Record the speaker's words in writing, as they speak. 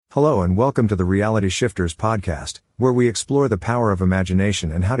Hello and welcome to the Reality Shifters podcast, where we explore the power of imagination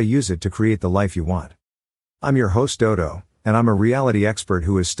and how to use it to create the life you want. I'm your host Dodo, and I'm a reality expert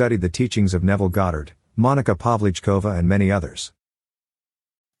who has studied the teachings of Neville Goddard, Monica Pavlichkova and many others.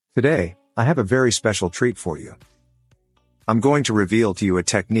 Today, I have a very special treat for you. I'm going to reveal to you a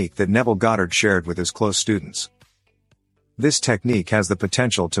technique that Neville Goddard shared with his close students. This technique has the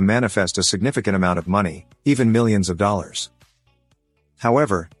potential to manifest a significant amount of money, even millions of dollars.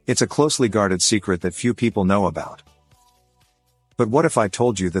 However, it's a closely guarded secret that few people know about. But what if I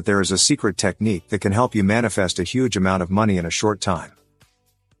told you that there is a secret technique that can help you manifest a huge amount of money in a short time?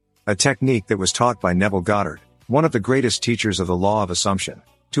 A technique that was taught by Neville Goddard, one of the greatest teachers of the law of assumption,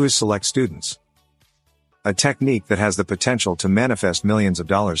 to his select students. A technique that has the potential to manifest millions of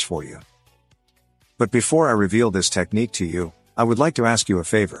dollars for you. But before I reveal this technique to you, I would like to ask you a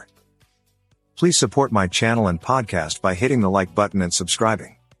favor. Please support my channel and podcast by hitting the like button and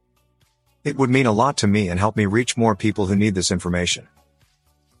subscribing. It would mean a lot to me and help me reach more people who need this information.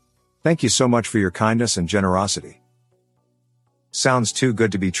 Thank you so much for your kindness and generosity. Sounds too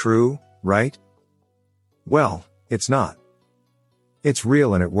good to be true, right? Well, it's not. It's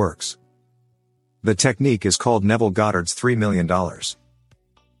real and it works. The technique is called Neville Goddard's $3 million.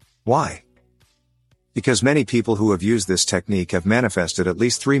 Why? Because many people who have used this technique have manifested at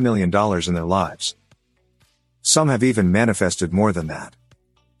least $3 million in their lives. Some have even manifested more than that.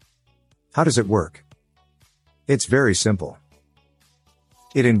 How does it work? It's very simple.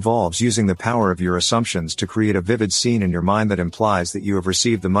 It involves using the power of your assumptions to create a vivid scene in your mind that implies that you have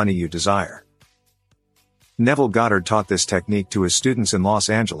received the money you desire. Neville Goddard taught this technique to his students in Los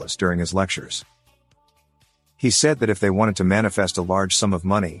Angeles during his lectures. He said that if they wanted to manifest a large sum of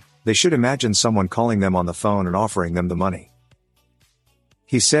money, they should imagine someone calling them on the phone and offering them the money.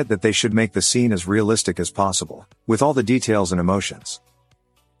 He said that they should make the scene as realistic as possible, with all the details and emotions.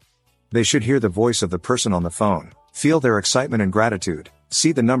 They should hear the voice of the person on the phone, feel their excitement and gratitude,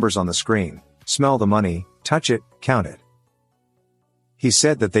 see the numbers on the screen, smell the money, touch it, count it. He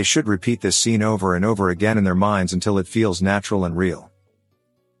said that they should repeat this scene over and over again in their minds until it feels natural and real.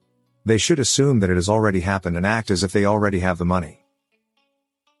 They should assume that it has already happened and act as if they already have the money.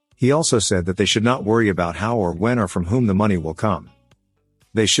 He also said that they should not worry about how or when or from whom the money will come.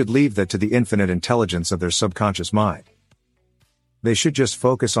 They should leave that to the infinite intelligence of their subconscious mind. They should just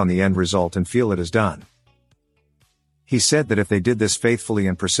focus on the end result and feel it is done. He said that if they did this faithfully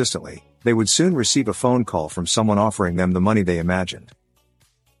and persistently, they would soon receive a phone call from someone offering them the money they imagined.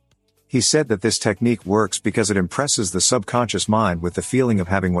 He said that this technique works because it impresses the subconscious mind with the feeling of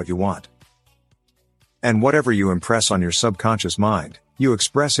having what you want. And whatever you impress on your subconscious mind, you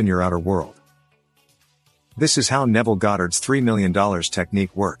express in your outer world. This is how Neville Goddard's $3 million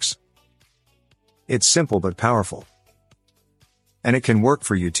technique works. It's simple but powerful. And it can work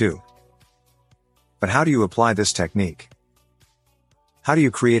for you too. But how do you apply this technique? How do you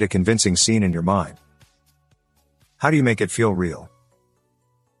create a convincing scene in your mind? How do you make it feel real?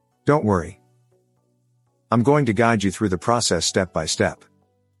 Don't worry. I'm going to guide you through the process step by step.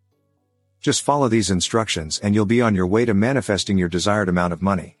 Just follow these instructions and you'll be on your way to manifesting your desired amount of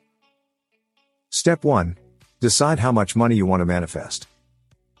money. Step 1. Decide how much money you want to manifest.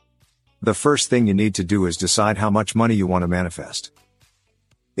 The first thing you need to do is decide how much money you want to manifest.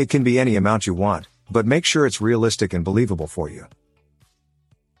 It can be any amount you want, but make sure it's realistic and believable for you.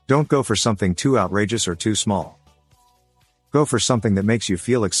 Don't go for something too outrageous or too small. Go for something that makes you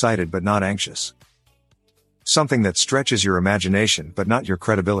feel excited but not anxious. Something that stretches your imagination but not your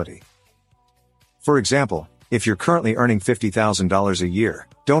credibility. For example, if you're currently earning $50,000 a year,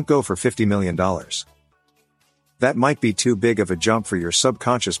 don't go for $50 million. That might be too big of a jump for your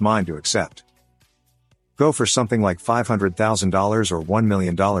subconscious mind to accept. Go for something like $500,000 or $1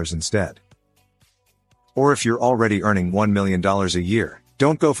 million instead. Or if you're already earning $1 million a year,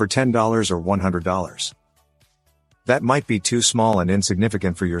 don't go for $10 or $100. That might be too small and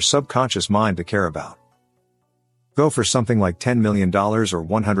insignificant for your subconscious mind to care about. Go for something like $10 million or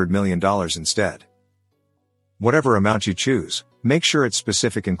 $100 million instead. Whatever amount you choose, make sure it's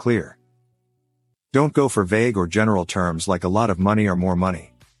specific and clear. Don't go for vague or general terms like a lot of money or more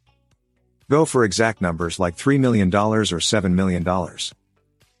money. Go for exact numbers like $3 million or $7 million.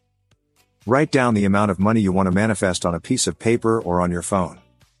 Write down the amount of money you want to manifest on a piece of paper or on your phone.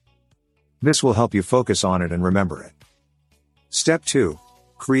 This will help you focus on it and remember it. Step 2.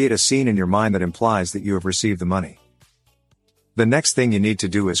 Create a scene in your mind that implies that you have received the money. The next thing you need to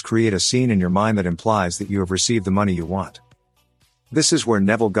do is create a scene in your mind that implies that you have received the money you want. This is where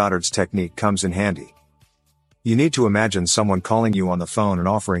Neville Goddard's technique comes in handy. You need to imagine someone calling you on the phone and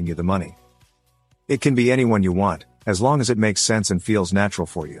offering you the money. It can be anyone you want, as long as it makes sense and feels natural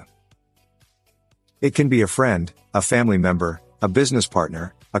for you. It can be a friend, a family member, a business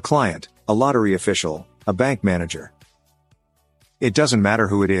partner, a client, a lottery official, a bank manager. It doesn't matter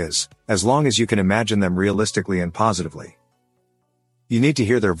who it is, as long as you can imagine them realistically and positively. You need to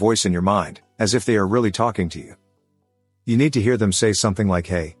hear their voice in your mind, as if they are really talking to you. You need to hear them say something like,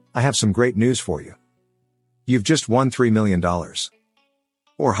 "Hey, I have some great news for you. You've just won $3 million.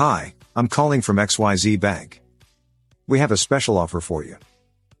 Or, "Hi, I'm calling from XYZ Bank. We have a special offer for you.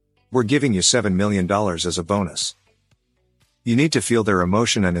 We're giving you $7 million as a bonus." You need to feel their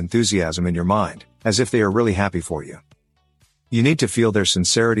emotion and enthusiasm in your mind, as if they are really happy for you. You need to feel their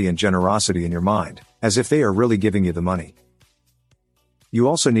sincerity and generosity in your mind, as if they are really giving you the money. You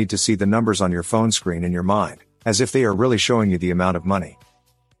also need to see the numbers on your phone screen in your mind, as if they are really showing you the amount of money.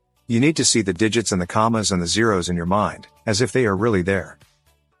 You need to see the digits and the commas and the zeros in your mind, as if they are really there.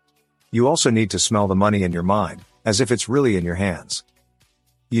 You also need to smell the money in your mind, as if it's really in your hands.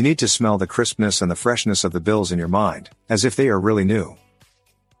 You need to smell the crispness and the freshness of the bills in your mind, as if they are really new.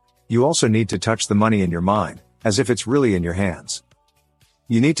 You also need to touch the money in your mind, as if it's really in your hands.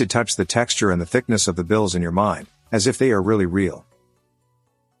 You need to touch the texture and the thickness of the bills in your mind, as if they are really real.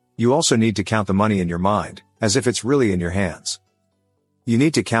 You also need to count the money in your mind, as if it's really in your hands. You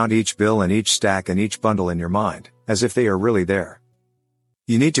need to count each bill and each stack and each bundle in your mind, as if they are really there.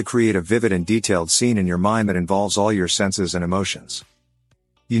 You need to create a vivid and detailed scene in your mind that involves all your senses and emotions.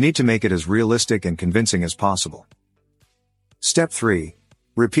 You need to make it as realistic and convincing as possible. Step 3.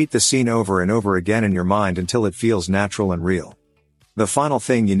 Repeat the scene over and over again in your mind until it feels natural and real. The final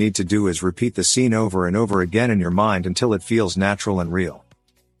thing you need to do is repeat the scene over and over again in your mind until it feels natural and real.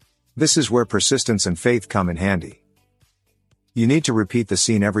 This is where persistence and faith come in handy. You need to repeat the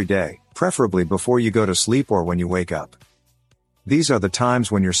scene every day, preferably before you go to sleep or when you wake up. These are the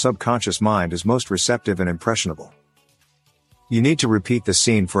times when your subconscious mind is most receptive and impressionable. You need to repeat the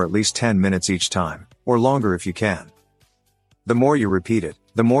scene for at least 10 minutes each time, or longer if you can. The more you repeat it,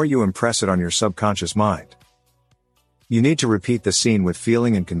 the more you impress it on your subconscious mind. You need to repeat the scene with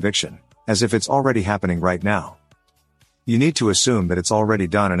feeling and conviction, as if it's already happening right now. You need to assume that it's already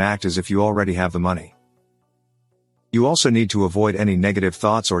done and act as if you already have the money. You also need to avoid any negative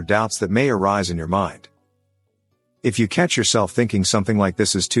thoughts or doubts that may arise in your mind. If you catch yourself thinking something like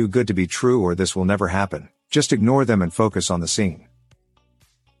 "this is too good to be true" or "this will never happen," just ignore them and focus on the scene.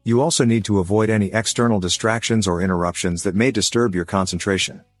 You also need to avoid any external distractions or interruptions that may disturb your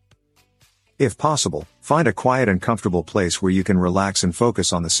concentration. If possible, find a quiet and comfortable place where you can relax and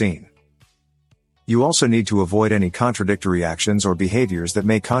focus on the scene. You also need to avoid any contradictory actions or behaviors that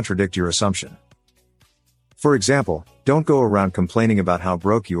may contradict your assumption. For example, don't go around complaining about how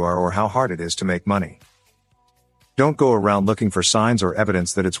broke you are or how hard it is to make money. Don't go around looking for signs or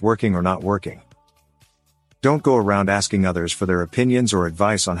evidence that it's working or not working. Don't go around asking others for their opinions or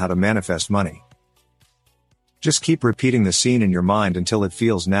advice on how to manifest money. Just keep repeating the scene in your mind until it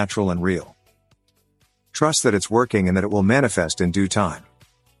feels natural and real. Trust that it's working and that it will manifest in due time.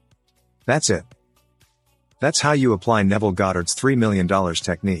 That's it. That's how you apply Neville Goddard's $3 million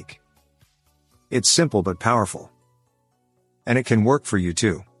technique. It's simple but powerful. And it can work for you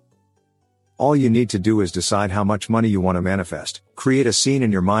too. All you need to do is decide how much money you want to manifest, create a scene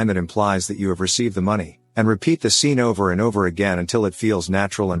in your mind that implies that you have received the money, and repeat the scene over and over again until it feels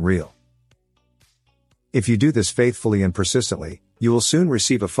natural and real. If you do this faithfully and persistently, you will soon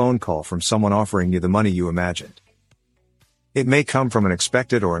receive a phone call from someone offering you the money you imagined. It may come from an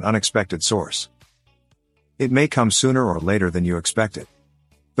expected or an unexpected source. It may come sooner or later than you expected.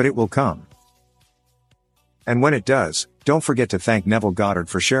 But it will come. And when it does, don't forget to thank Neville Goddard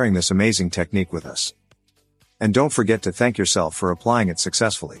for sharing this amazing technique with us. And don't forget to thank yourself for applying it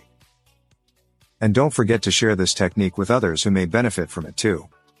successfully. And don't forget to share this technique with others who may benefit from it too.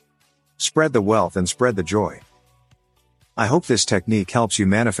 Spread the wealth and spread the joy. I hope this technique helps you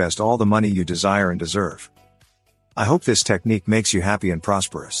manifest all the money you desire and deserve. I hope this technique makes you happy and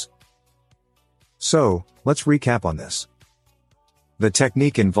prosperous. So, let's recap on this. The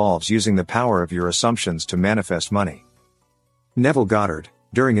technique involves using the power of your assumptions to manifest money. Neville Goddard,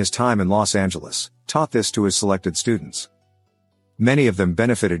 during his time in Los Angeles, taught this to his selected students. Many of them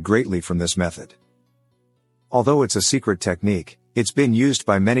benefited greatly from this method. Although it's a secret technique, it's been used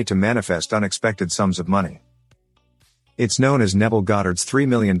by many to manifest unexpected sums of money. It's known as Neville Goddard's $3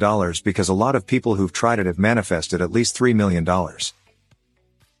 million because a lot of people who've tried it have manifested at least $3 million.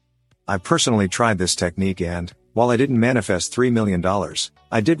 I personally tried this technique and, while I didn't manifest $3 million,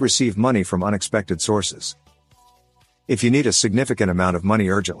 I did receive money from unexpected sources. If you need a significant amount of money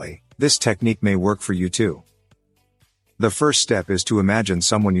urgently, this technique may work for you too. The first step is to imagine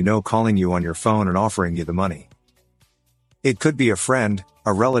someone you know calling you on your phone and offering you the money. It could be a friend,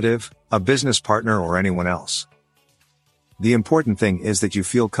 a relative, a business partner, or anyone else. The important thing is that you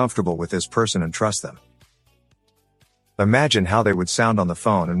feel comfortable with this person and trust them. Imagine how they would sound on the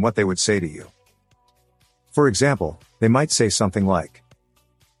phone and what they would say to you. For example, they might say something like,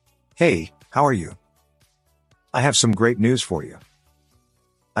 "Hey, how are you? I have some great news for you.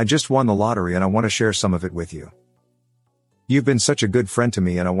 I just won the lottery and I want to share some of it with you. You've been such a good friend to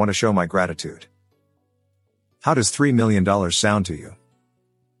me and I want to show my gratitude. How does $3 million sound to you?"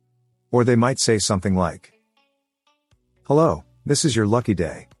 Or they might say something like, "Hello, this is your lucky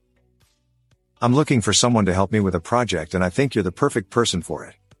day. I'm looking for someone to help me with a project and I think you're the perfect person for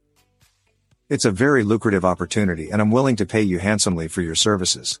it. It's a very lucrative opportunity and I'm willing to pay you handsomely for your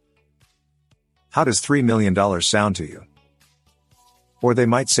services. How does $3 million sound to you?" Or they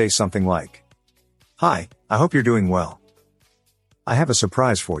might say something like, "Hi, I hope you're doing well. I have a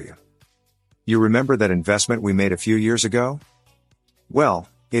surprise for you. You remember that investment we made a few years ago? Well,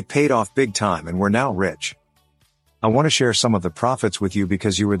 it paid off big time and we're now rich. I want to share some of the profits with you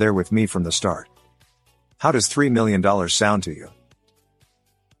because you were there with me from the start. How does $3 million sound to you?"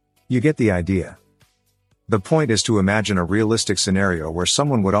 You get the idea. The point is to imagine a realistic scenario where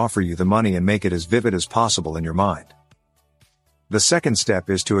someone would offer you the money and make it as vivid as possible in your mind. The second step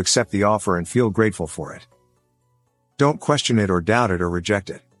is to accept the offer and feel grateful for it. Don't question it or doubt it or reject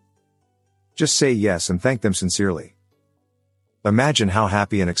it. Just say yes and thank them sincerely. Imagine how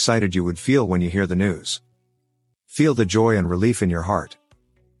happy and excited you would feel when you hear the news. Feel the joy and relief in your heart.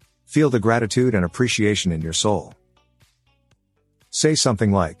 Feel the gratitude and appreciation in your soul. Say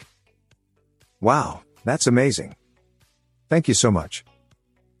something like, "Wow, that's amazing. Thank you so much.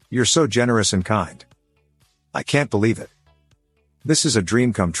 You're so generous and kind. I can't believe it. This is a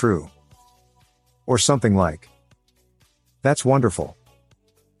dream come true." Or something like, "That's wonderful.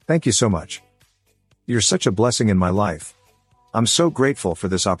 Thank you so much. You're such a blessing in my life. I'm so grateful for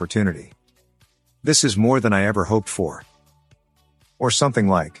this opportunity. This is more than I ever hoped for." Or something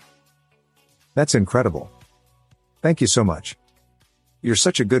like, "That's incredible. Thank you so much. You're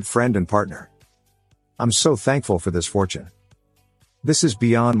such a good friend and partner. I'm so thankful for this fortune. This is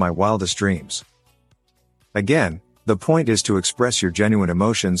beyond my wildest dreams." Again, the point is to express your genuine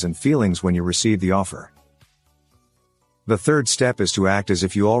emotions and feelings when you receive the offer. The third step is to act as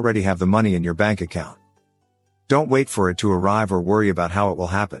if you already have the money in your bank account. Don't wait for it to arrive or worry about how it will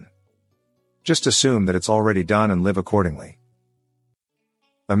happen. Just assume that it's already done and live accordingly.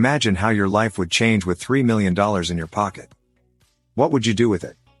 Imagine how your life would change with $3 million in your pocket. What would you do with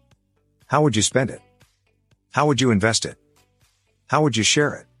it? How would you spend it? How would you invest it? How would you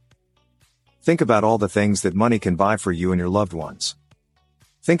share it? Think about all the things that money can buy for you and your loved ones.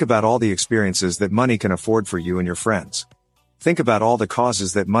 Think about all the experiences that money can afford for you and your friends. Think about all the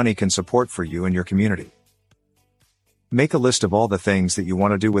causes that money can support for you and your community. Make a list of all the things that you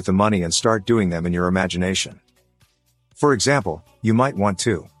want to do with the money and start doing them in your imagination. For example, you might want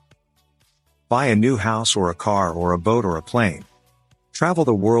to buy a new house or a car or a boat or a plane. Travel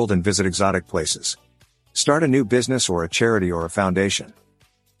the world and visit exotic places. Start a new business or a charity or a foundation.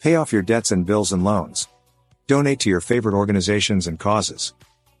 Pay off your debts and bills and loans. Donate to your favorite organizations and causes.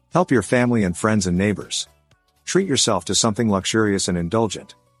 Help your family and friends and neighbors. Treat yourself to something luxurious and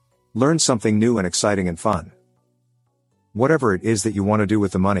indulgent. Learn something new and exciting and fun. Whatever it is that you want to do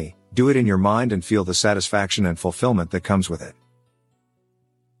with the money, do it in your mind and feel the satisfaction and fulfillment that comes with it.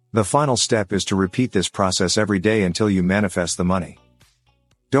 The final step is to repeat this process every day until you manifest the money.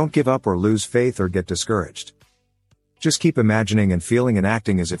 Don't give up or lose faith or get discouraged. Just keep imagining and feeling and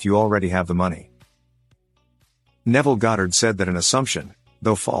acting as if you already have the money. Neville Goddard said that an assumption,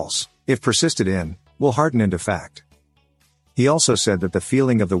 though false, if persisted in, will harden into fact. He also said that the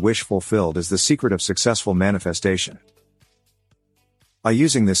feeling of the wish fulfilled is the secret of successful manifestation. By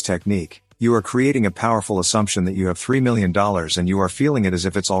using this technique, you are creating a powerful assumption that you have $3 million and you are feeling it as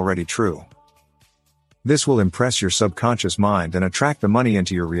if it's already true. This will impress your subconscious mind and attract the money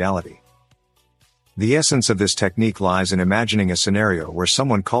into your reality. The essence of this technique lies in imagining a scenario where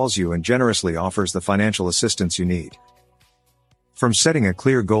someone calls you and generously offers the financial assistance you need. From setting a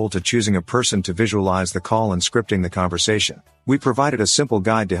clear goal to choosing a person to visualize the call and scripting the conversation, we provided a simple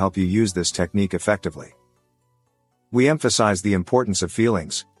guide to help you use this technique effectively. We emphasize the importance of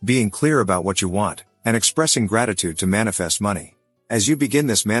feelings, being clear about what you want, and expressing gratitude to manifest money. As you begin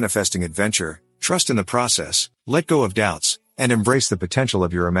this manifesting adventure, trust in the process, let go of doubts, and embrace the potential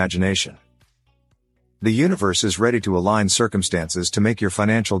of your imagination. The universe is ready to align circumstances to make your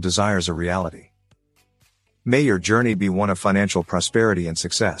financial desires a reality. May your journey be one of financial prosperity and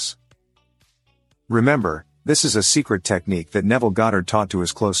success. Remember, this is a secret technique that Neville Goddard taught to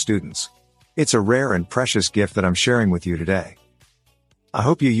his close students. It's a rare and precious gift that I'm sharing with you today. I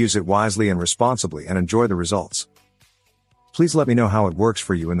hope you use it wisely and responsibly and enjoy the results. Please let me know how it works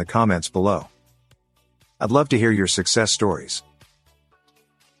for you in the comments below. I'd love to hear your success stories.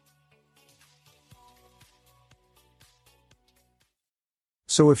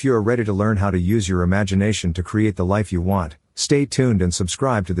 So if you are ready to learn how to use your imagination to create the life you want, stay tuned and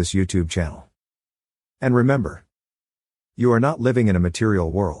subscribe to this YouTube channel. And remember, you are not living in a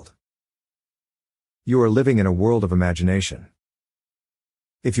material world. You are living in a world of imagination.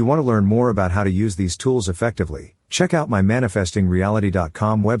 If you want to learn more about how to use these tools effectively, check out my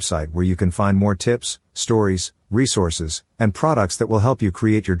manifestingreality.com website where you can find more tips, stories, resources, and products that will help you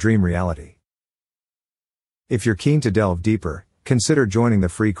create your dream reality. If you're keen to delve deeper, consider joining the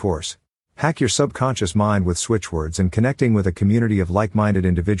free course, Hack Your Subconscious Mind with Switchwords, and connecting with a community of like-minded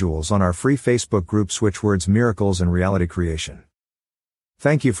individuals on our free Facebook group Switchwords Miracles and Reality Creation.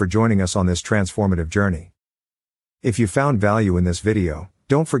 Thank you for joining us on this transformative journey. If you found value in this video,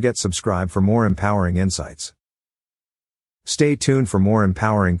 don't forget to subscribe for more empowering insights. Stay tuned for more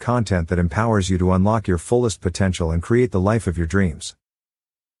empowering content that empowers you to unlock your fullest potential and create the life of your dreams.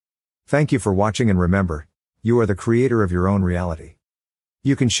 Thank you for watching, and remember, you are the creator of your own reality.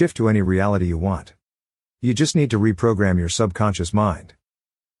 You can shift to any reality you want. You just need to reprogram your subconscious mind.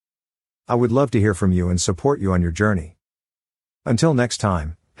 I would love to hear from you and support you on your journey. Until next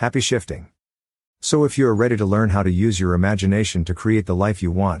time, happy shifting. So if you are ready to learn how to use your imagination to create the life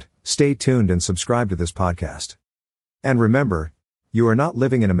you want, stay tuned and subscribe to this podcast. And remember, you are not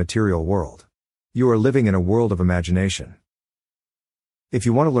living in a material world. You are living in a world of imagination. If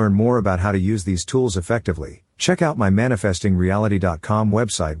you want to learn more about how to use these tools effectively, check out my manifestingreality.com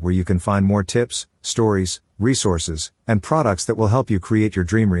website where you can find more tips, stories, resources, and products that will help you create your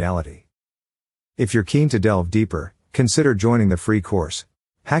dream reality. If you're keen to delve deeper, consider joining the free course,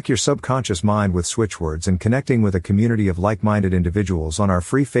 Hack Your Subconscious Mind with Switchwords, and connecting with a community of like-minded individuals on our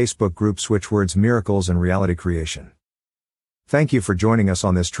free Facebook group Switchwords Miracles and Reality Creation. Thank you for joining us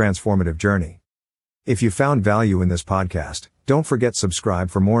on this transformative journey. If you found value in this podcast, don't forget to subscribe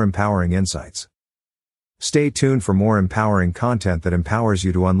for more empowering insights. Stay tuned for more empowering content that empowers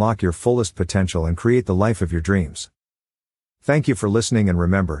you to unlock your fullest potential and create the life of your dreams. Thank you for listening, and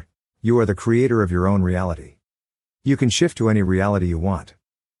remember, you are the creator of your own reality. You can shift to any reality you want.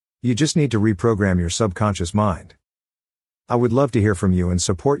 You just need to reprogram your subconscious mind. I would love to hear from you and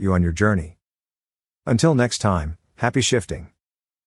support you on your journey. Until next time, happy shifting.